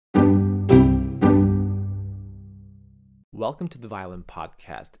Welcome to the Violin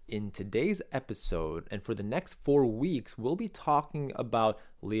Podcast. In today's episode, and for the next 4 weeks, we'll be talking about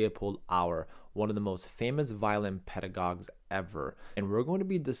Leopold Auer, one of the most famous violin pedagogues ever. And we're going to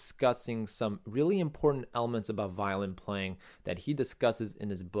be discussing some really important elements about violin playing that he discusses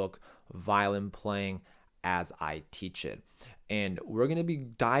in his book, Violin Playing as I Teach It. And we're going to be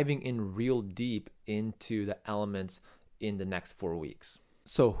diving in real deep into the elements in the next 4 weeks.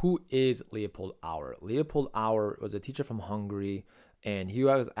 So who is Leopold Auer? Leopold Auer was a teacher from Hungary, and he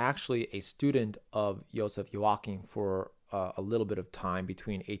was actually a student of Joseph Joachim for a little bit of time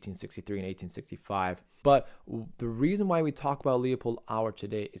between 1863 and 1865. But the reason why we talk about Leopold Auer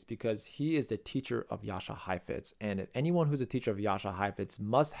today is because he is the teacher of Jascha Heifetz. And anyone who's a teacher of Jascha Heifetz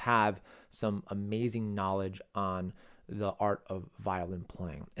must have some amazing knowledge on the art of violin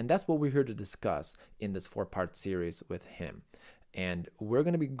playing. And that's what we're here to discuss in this 4-part series with him. And we're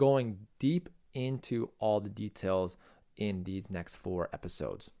going to be going deep into all the details in these next 4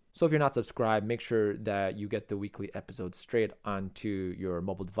 episodes. So if you're not subscribed, make sure that you get the weekly episodes straight onto your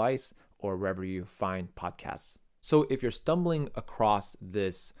mobile device or wherever you find podcasts. So if you're stumbling across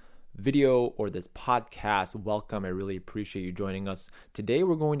this video or this podcast, welcome. I really appreciate you joining us. Today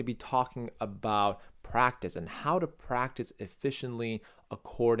we're going to be talking about practice and how to practice efficiently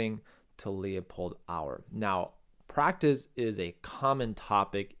according to Leopold Auer. Now, practice is a common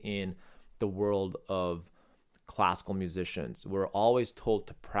topic in the world of classical musicians. We're always told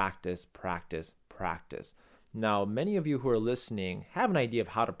to practice, practice, practice. Now, many of you who are listening have an idea of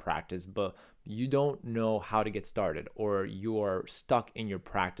how to practice, but you don't know how to get started, or you are stuck in your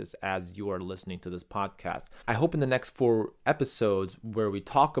practice as you are listening to this podcast. I hope in the next 4 episodes where we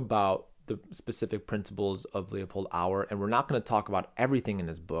talk about the specific principles of Leopold Auer, and we're not going to talk about everything in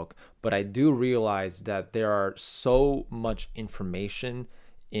his book, but I do realize that there are so much information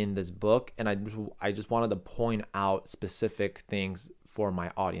in this book, and I just wanted to point out specific things for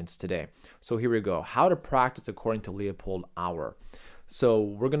my audience today. So here we go. How to practice according to Leopold Auer. So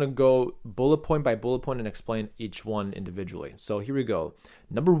we're going to go bullet point by bullet point and explain each one individually. So here we go.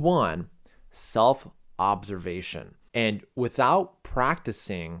 Number 1, self-observation. And without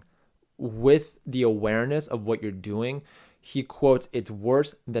practicing with the awareness of what you're doing, he quotes, "It's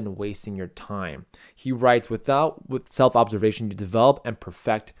worse than wasting your time." He writes, with self-observation, you develop and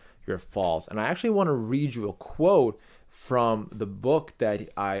perfect your falls. And I actually want to read you a quote from the book that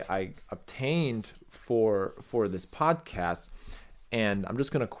I obtained for this podcast. And I'm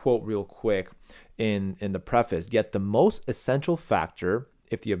just going to quote real quick in the preface. "Yet the most essential factor,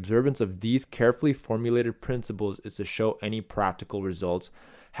 if the observance of these carefully formulated principles is to show any practical results,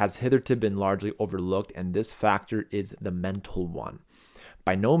 has hitherto been largely overlooked, and this factor is the mental one.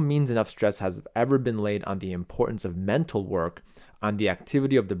 By no means enough stress has ever been laid on the importance of mental work, on the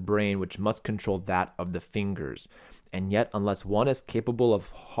activity of the brain which must control that of the fingers. And yet, unless one is capable of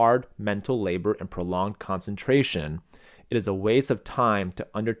hard mental labor and prolonged concentration, it is a waste of time to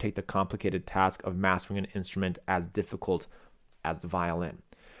undertake the complicated task of mastering an instrument as difficult as the violin."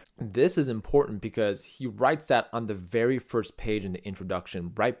 This is important because he writes that on the very first page in the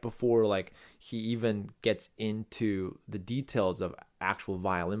introduction, right before he even gets into the details of actual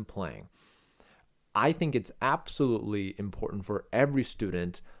violin playing. I think it's absolutely important for every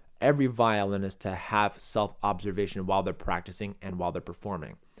student, every violinist, to have self-observation while they're practicing and while they're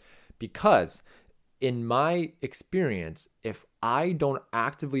performing. Because in my experience, if I don't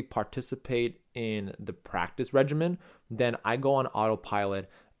actively participate in the practice regimen, then I go on autopilot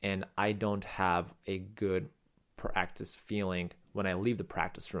and I don't have a good practice feeling when I leave the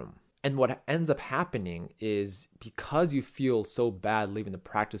practice room. And what ends up happening is, because you feel so bad leaving the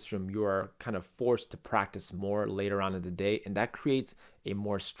practice room, you are kind of forced to practice more later on in the day. And that creates a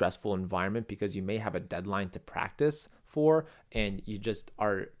more stressful environment because you may have a deadline to practice for, and you just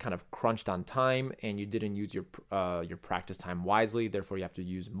are kind of crunched on time, and you didn't use your practice time wisely. Therefore, you have to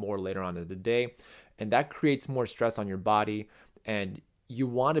use more later on in the day. And that creates more stress on your body, and you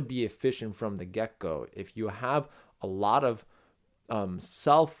want to be efficient from the get-go. If you have a lot of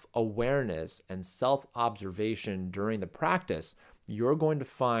self-awareness and self-observation during the practice, you're going to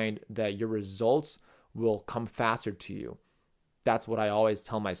find that your results will come faster to you. That's what I always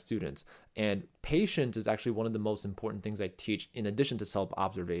tell my students. And patience is actually one of the most important things I teach, in addition to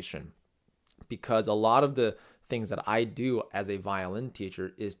self-observation, because a lot of the things that I do as a violin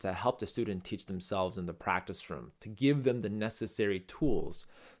teacher is to help the student teach themselves in the practice room, to give them the necessary tools.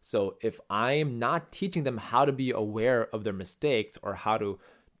 So if I am not teaching them how to be aware of their mistakes, or how to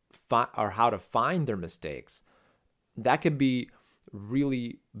find their mistakes, that could be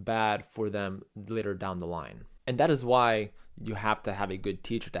really bad for them later down the line. And that is why you have to have a good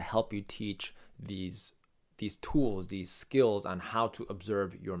teacher to help you teach these these tools, these skills on how to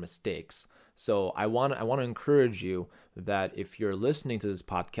observe your mistakes. So I want to encourage you that if you're listening to this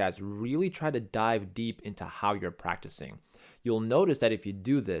podcast, really try to dive deep into how you're practicing. You'll notice that if you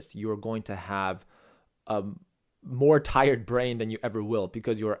do this, you're going to have a more tired brain than you ever will,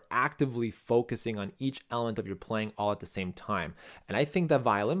 because you're actively focusing on each element of your playing all at the same time. And I think that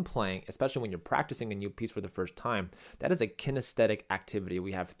violin playing, especially when you're practicing a new piece for the first time, that is a kinesthetic activity.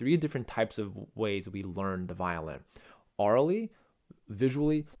 We have 3 different types of ways we learn the violin: orally,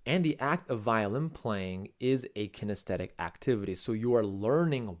 visually, and the act of violin playing is a kinesthetic activity. So you are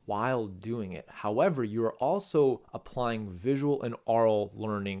learning while doing it. However, you are also applying visual and oral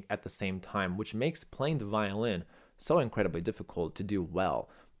learning at the same time, which makes playing the violin so incredibly difficult to do well.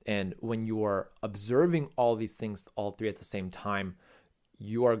 And when you are observing all these things, all 3 at the same time,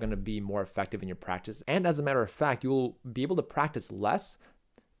 you are going to be more effective in your practice. And as a matter of fact, you'll be able to practice less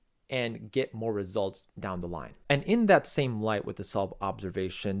and get more results down the line. And in that same light with the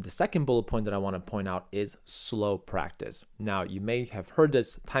self-observation, the second bullet point that I want to point out is slow practice. Now, you may have heard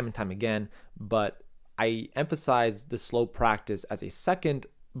this time and time again, but I emphasize the slow practice as a second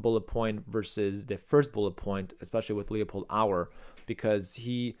bullet point versus the first bullet point, especially with Leopold Auer, because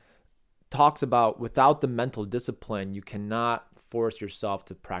he talks about without the mental discipline, you cannot force yourself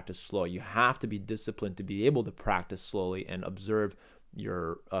to practice slow. You have to be disciplined to be able to practice slowly and observe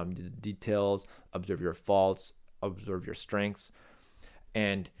your details, observe your faults, observe your strengths.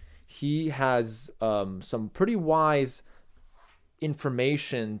 And he has some pretty wise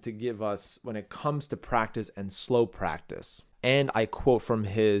information to give us when it comes to practice and slow practice. And I quote from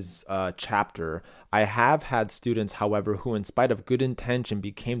his chapter: "I have had students, however, who in spite of good intention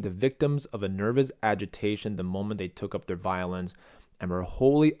became the victims of a nervous agitation the moment they took up their violins and were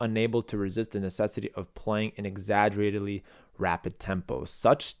wholly unable to resist the necessity of playing in exaggeratedly rapid tempo.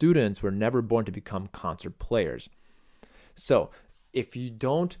 Such students were never born to become concert players." So if you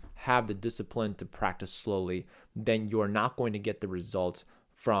don't have the discipline to practice slowly, then you're not going to get the results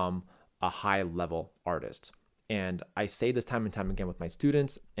from a high level artist. And I say this time and time again with my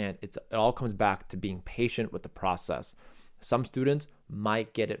students, and it all comes back to being patient with the process. Some students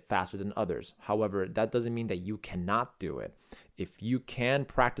might get it faster than others. However, that doesn't mean that you cannot do it. If you can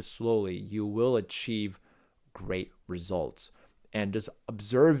practice slowly, you will achieve great results. And just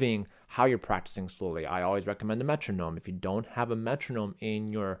observing how you're practicing slowly. I always recommend a metronome. If you don't have a metronome in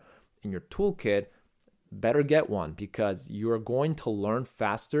your toolkit, better get one, because you're going to learn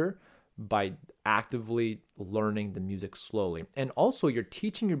faster by actively learning the music slowly. And also, you're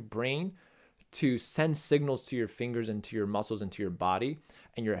teaching your brain to send signals to your fingers and to your muscles and to your body,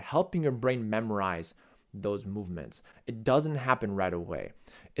 and you're helping your brain memorize those movements. It doesn't happen right away.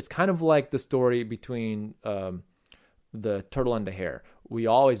 It's kind of like the story between the turtle and the hare. We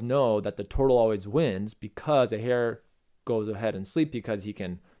always know that the turtle always wins because the hare goes ahead and sleep because he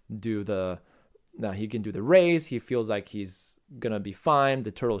can do the race. He feels like he's gonna be fine.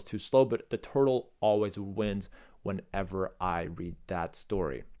 The turtle is too slow, but the turtle always wins whenever I read that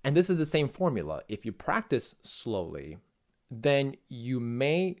story. And this is the same formula. If you practice slowly, then you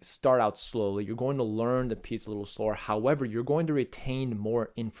may start out slowly. You're going to learn the piece a little slower. However, you're going to retain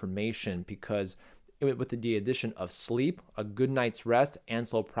more information because with the addition of sleep, a good night's rest, and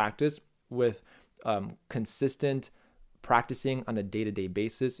slow practice with consistent practicing on a day-to-day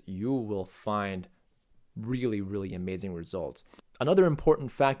basis, you will find really, really amazing results. Another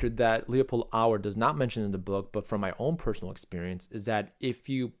important factor that Leopold Auer does not mention in the book, but from my own personal experience, is that if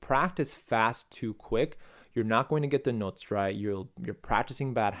you practice fast too quick, you're not going to get the notes right. You're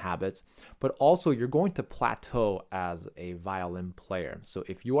practicing bad habits, but also you're going to plateau as a violin player. So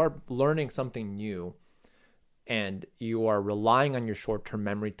if you are learning something new and you are relying on your short-term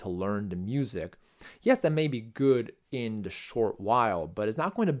memory to learn the music, yes, that may be good in the short while, but it's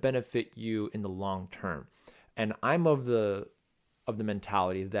not going to benefit you in the long term. And I'm of the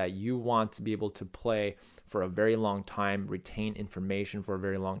mentality that you want to be able to play for a very long time, retain information for a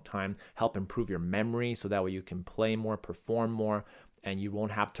very long time, help improve your memory so that way you can play more, perform more, and you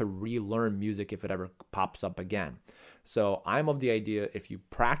won't have to relearn music if it ever pops up again. So I'm of the idea if you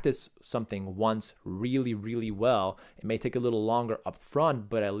practice something once really, really well, it may take a little longer up front,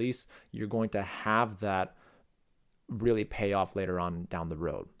 but at least you're going to have that really pay off later on down the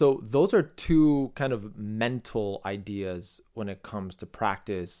road. So those are two kind of mental ideas when it comes to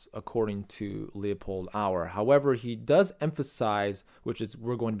practice, according to Leopold Auer. However, he does emphasize, which is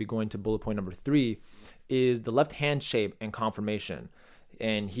we're going to be going to bullet point number 3, is the left hand shape and conformation.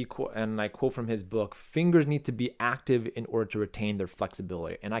 And I quote from his book, "Fingers need to be active in order to retain their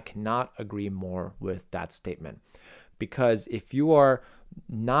flexibility." And I cannot agree more with that statement. Because if you are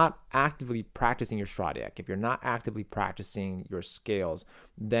not actively practicing your Stradiak, if you're not actively practicing your scales,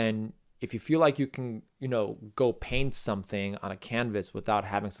 then if you feel like you can, go paint something on a canvas without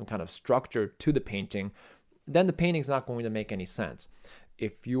having some kind of structure to the painting, then the painting's not going to make any sense.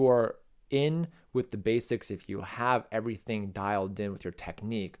 If you are in with the basics, if you have everything dialed in with your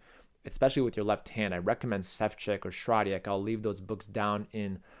technique, especially with your left hand, I recommend Sevchik or Stradiak. I'll leave those books down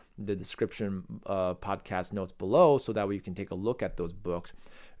in the description podcast notes below so that way you can take a look at those books.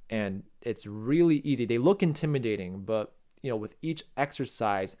 And it's really easy. They look intimidating, but with each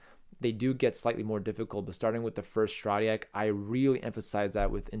exercise, they do get slightly more difficult. But starting with the first Stradiak, I really emphasize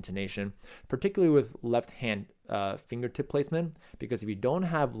that with intonation, particularly with left hand fingertip placement, because if you don't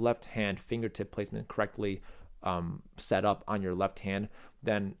have left hand fingertip placement correctly set up on your left hand,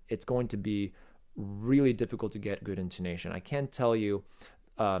 then it's going to be really difficult to get good intonation. I can't tell you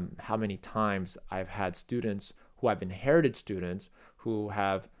how many times I've had students who I've inherited students who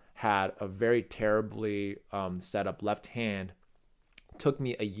have had a very terribly set up left hand. Took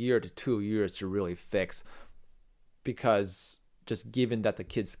me a year to 2 years to really fix, because just given that the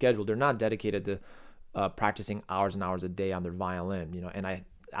kids' schedule, they're not dedicated to practicing hours and hours a day on their violin, and I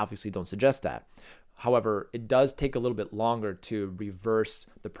obviously don't suggest that. However, it does take a little bit longer to reverse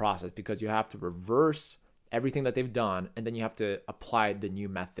the process, because you have to reverse everything that they've done, and then you have to apply the new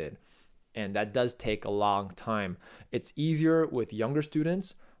method. And that does take a long time. It's easier with younger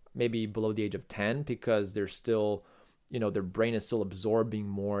students, maybe below the age of 10, because they're still, their brain is still absorbing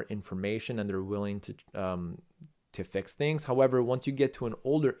more information and they're willing to fix things. However, once you get to an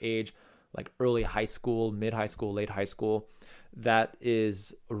older age, like early high school, mid high school, late high school, that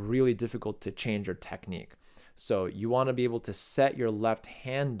is really difficult to change your technique. So you want to be able to set your left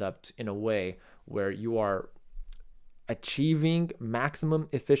hand up in a way where you are achieving maximum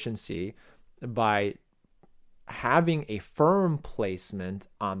efficiency by having a firm placement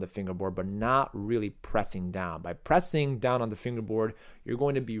on the fingerboard, but not really pressing down. By pressing down on the fingerboard, you're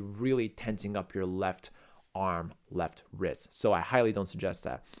going to be really tensing up your left arm, left wrist. So I highly don't suggest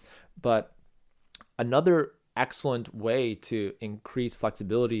that. But another excellent way to increase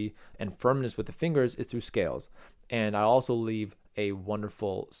flexibility and firmness with the fingers is through scales. And I also leave a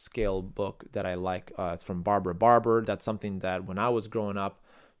wonderful scale book that I like. It's from Barbara Barber. That's something that when I was growing up,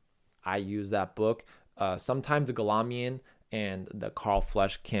 I used that book. Sometimes the Galamian and the Carl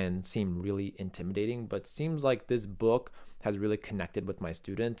Flesch can seem really intimidating, but seems like this book has really connected with my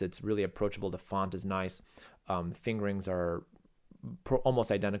students. It's really approachable. The font is nice. Fingerings are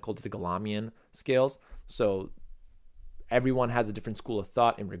almost identical to the Galamian scales. So everyone has a different school of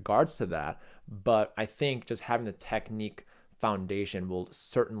thought in regards to that. But I think just having the technique foundation will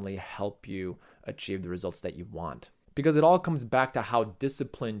certainly help you achieve the results that you want. Because it all comes back to how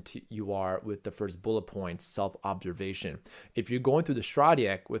disciplined you are with the first bullet point, self-observation. If you're going through the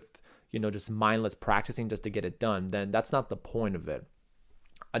Stradiak with, just mindless practicing just to get it done, then that's not the point of it.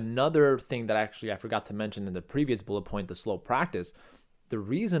 Another thing that actually I forgot to mention in the previous bullet point, the slow practice, the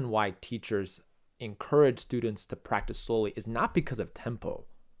reason why teachers encourage students to practice slowly is not because of tempo.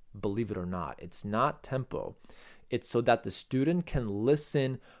 Believe it or not, it's not tempo. It's so that the student can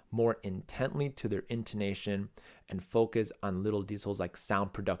listen more intently to their intonation and focus on little details like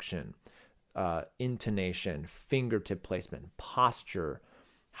sound production, intonation, fingertip placement, posture.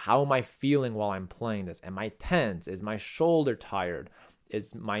 How am I feeling while I'm playing this? Am I tense? Is my shoulder tired?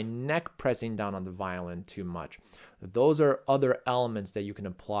 Is my neck pressing down on the violin too much? Those are other elements that you can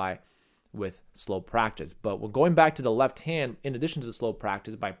apply with slow practice. But we're going back to the left hand, in addition to the slow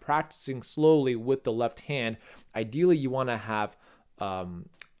practice, by practicing slowly with the left hand, ideally you want to have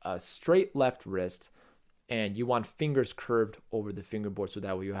a straight left wrist, and you want fingers curved over the fingerboard so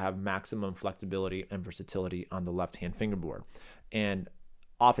that way you have maximum flexibility and versatility on the left hand fingerboard. And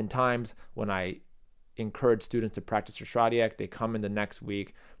oftentimes when I encourage students to practice their Stradiak, they come in the next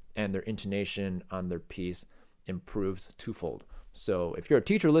week and their intonation on their piece improves twofold. So if you're a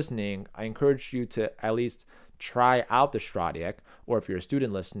teacher listening, I encourage you to at least try out the Stradiak, or if you're a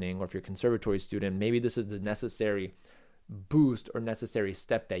student listening, or if you're a conservatory student, maybe this is the necessary boost or necessary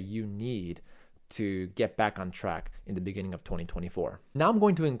step that you need to get back on track in the beginning of 2024. Now I'm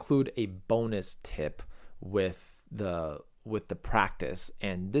going to include a bonus tip with the practice,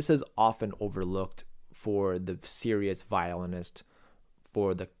 and this is often overlooked for the serious violinist,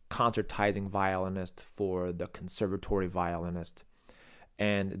 for the concertizing violinist, for the conservatory violinist,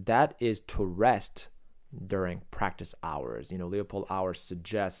 and that is to rest during practice hours. Leopold Auer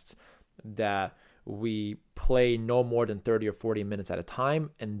suggests that we play no more than 30 or 40 minutes at a time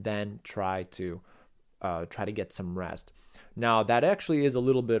and then try to get some rest. Now, that actually is a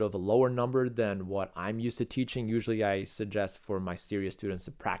little bit of a lower number than what I'm used to teaching. Usually I suggest for my serious students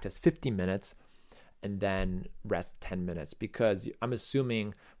to practice 50 minutes and then rest 10 minutes, because I'm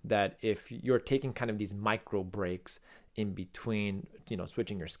assuming that if you're taking kind of these micro breaks in between,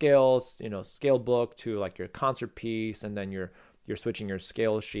 switching your scales, scale book to like your concert piece, and then you're switching your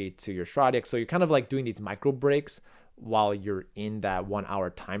scale sheet to your Stradic. So you're kind of like doing these micro breaks while you're in that 1 hour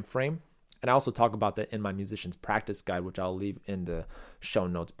time frame. And I also talk about that in my musician's practice guide, which I'll leave in the show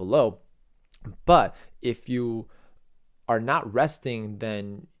notes below. But if you are not resting,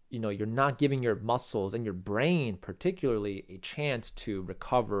 then you're not giving your muscles and your brain particularly a chance to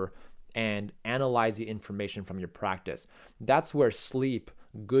recover and analyze the information from your practice. That's where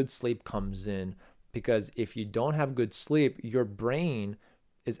good sleep comes in, because if you don't have good sleep, your brain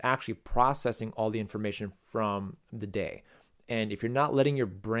is actually processing all the information from the day. And if you're not letting your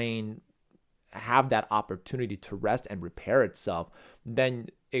brain have that opportunity to rest and repair itself, then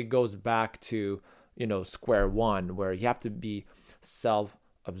it goes back to, square one, where you have to be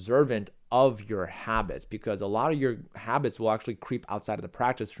self-observant of your habits, because a lot of your habits will actually creep outside of the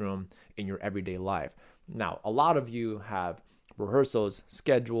practice room in your everyday life. Now, a lot of you have rehearsals,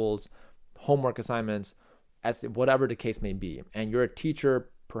 schedules, homework assignments, as whatever the case may be, and you're a teacher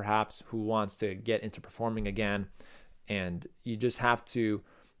perhaps who wants to get into performing again, and you just have to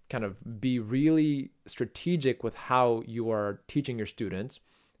kind of be really strategic with how you are teaching your students,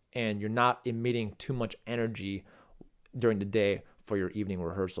 and you're not emitting too much energy during the day for your evening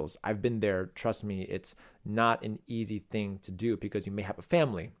rehearsals. I've been there. Trust me, it's not an easy thing to do, because you may have a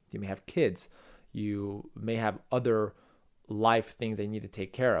family, you may have kids, you may have other life things that you need to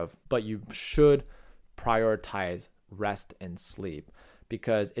take care of, but you should prioritize rest and sleep,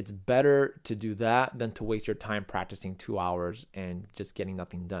 because it's better to do that than to waste your time practicing 2 hours and just getting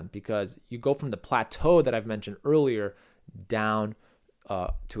nothing done, because you go from the plateau that I've mentioned earlier down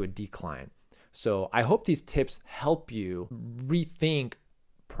to a decline. So I hope these tips help you rethink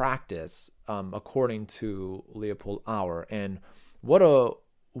practice according to Leopold Auer. And what a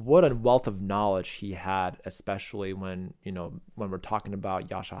wealth of knowledge he had, especially when we're talking about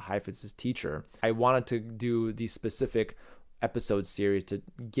Jascha Heifetz's teacher. I wanted to do these specific episode series to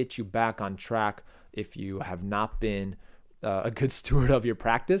get you back on track if you have not been a good steward of your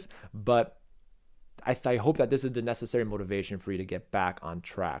practice, but I hope that this is the necessary motivation for you to get back on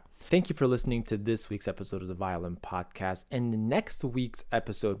track. Thank you for listening to this week's episode of the Violin Podcast. And the next week's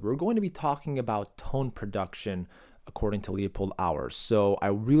episode, we're going to be talking about tone production according to Leopold Auer. So I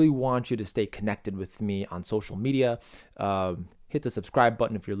really want you to stay connected with me on social media. Hit the subscribe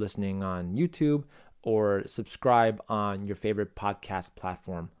button if you're listening on YouTube, or subscribe on your favorite podcast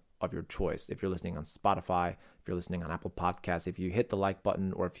platform of your choice. If you're listening on Spotify, if you're listening on Apple Podcasts, if you hit the like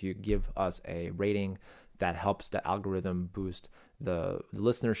button, or if you give us a rating, that helps the algorithm boost the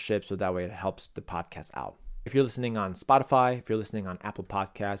listenership, so that way it helps the podcast out. If you're listening on Spotify, if you're listening on Apple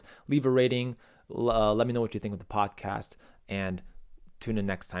Podcasts, leave a rating. Let me know what you think of the podcast, and tune in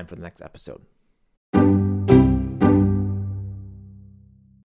next time for the next episode.